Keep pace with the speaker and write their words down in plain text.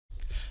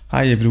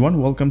Hi everyone,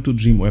 welcome to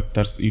Dream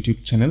Webtars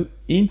YouTube channel.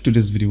 In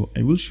today's video,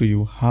 I will show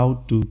you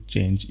how to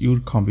change your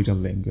computer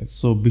language.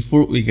 So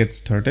before we get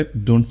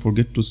started, don't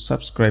forget to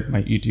subscribe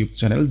my YouTube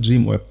channel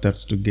Dream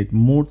Webtars to get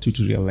more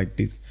tutorial like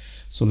this.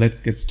 So let's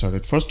get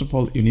started. First of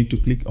all, you need to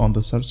click on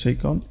the search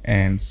icon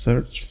and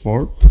search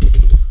for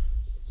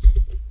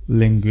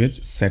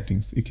language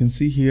settings. You can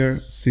see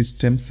here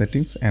system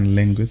settings and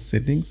language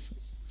settings.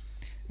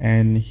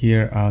 And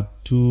here are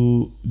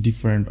two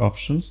different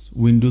options.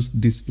 Windows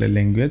display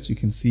language, you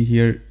can see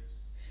here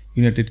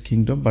United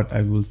Kingdom, but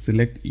I will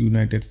select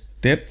United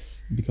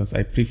States because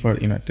I prefer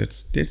United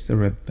States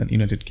rather than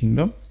United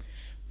Kingdom.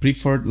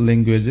 Preferred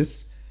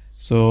languages,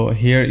 so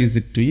here is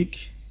a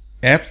tweak.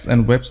 Apps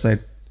and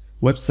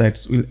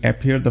websites will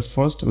appear the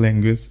first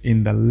language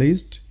in the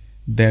list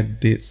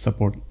that they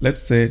support.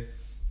 Let's say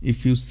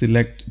if you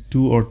select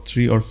 2 or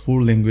 3 or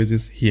 4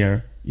 languages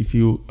here, if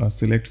you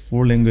select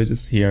 4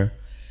 languages here,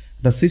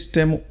 the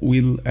system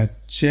will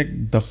check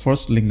the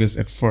first language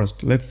at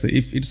first. Let's say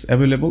if it's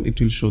available, it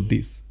will show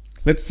this.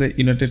 Let's say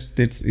United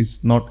States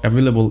is not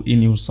available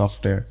in your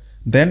software,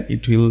 then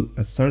it will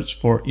search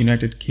for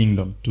United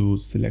Kingdom to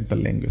select the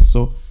language.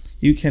 So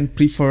you can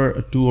prefer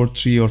 2 or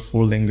 3 or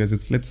 4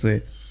 languages. Let's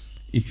say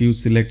if you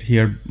select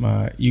here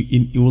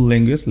in your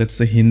language, let's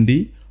say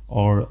Hindi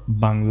or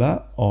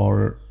Bangla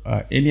or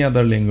any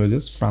other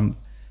languages from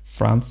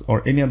France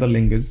or any other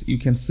language, you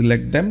can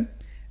select them.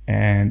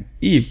 And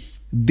if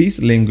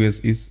this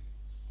language is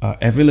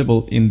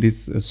available in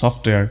this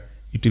software,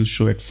 it will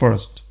show it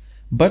first.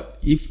 But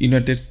if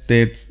United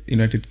States,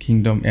 United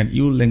Kingdom and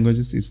your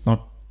languages is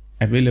not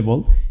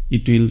available,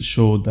 it will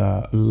show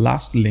the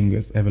last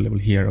language available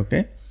here.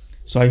 Okay,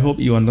 so I hope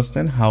you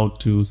understand how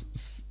to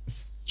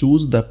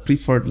choose the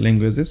preferred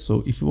languages.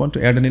 So if you want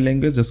to add any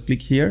language, just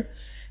click here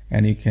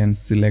and you can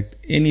select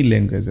any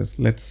languages.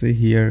 Let's say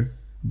here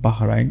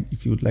Bahrain,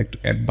 if you would like to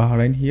add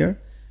Bahrain here,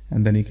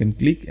 and then you can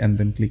click and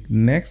then click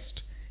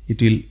next.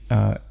 It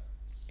will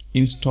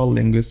install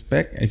language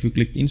pack. If you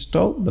click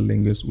install, the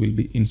language will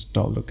be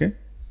installed. Okay,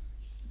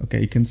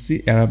 you can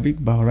see Arabic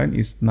Bahrain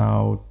is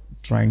now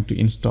trying to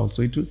install,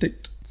 so it will take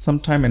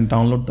some time and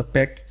download the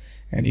pack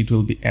and it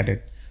will be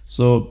added.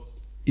 So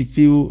if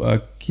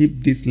you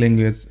keep this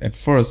language at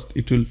first,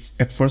 it will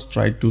at first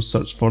try to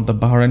search for the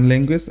Bahrain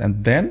language,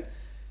 and then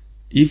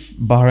if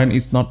Bahrain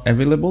is not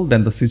available,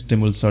 then the system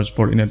will search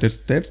for United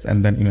States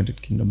and then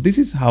United Kingdom. This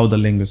is how the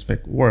language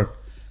pack works.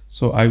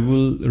 So I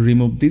will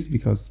remove this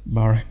because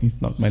Bahrain is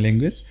not my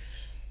language.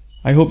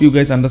 I hope you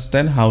guys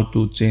understand how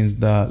to change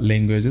the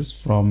languages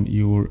from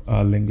your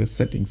language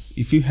settings.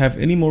 If you have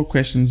any more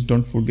questions,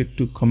 don't forget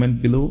to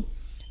comment below.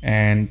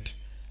 And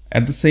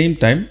at the same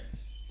time,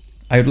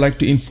 I would like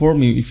to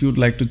inform you, if you would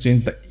like to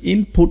change the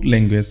input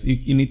language,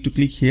 you need to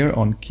click here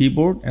on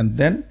keyboard and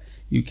then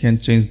you can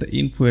change the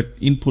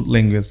input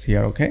language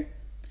here. Okay.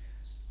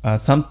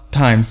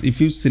 Sometimes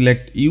if you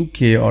select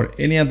UK or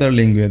any other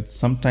language,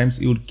 sometimes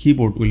your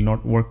keyboard will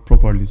not work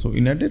properly. So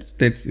United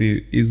States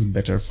is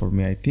better for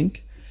me, I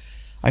think.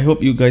 I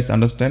hope you guys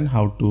understand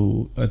how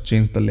to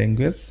change the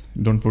language.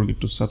 Don't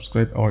forget to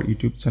subscribe our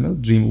YouTube channel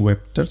Dream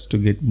Webtars to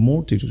get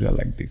more tutorial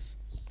like this.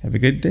 Have a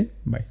great day.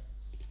 Bye.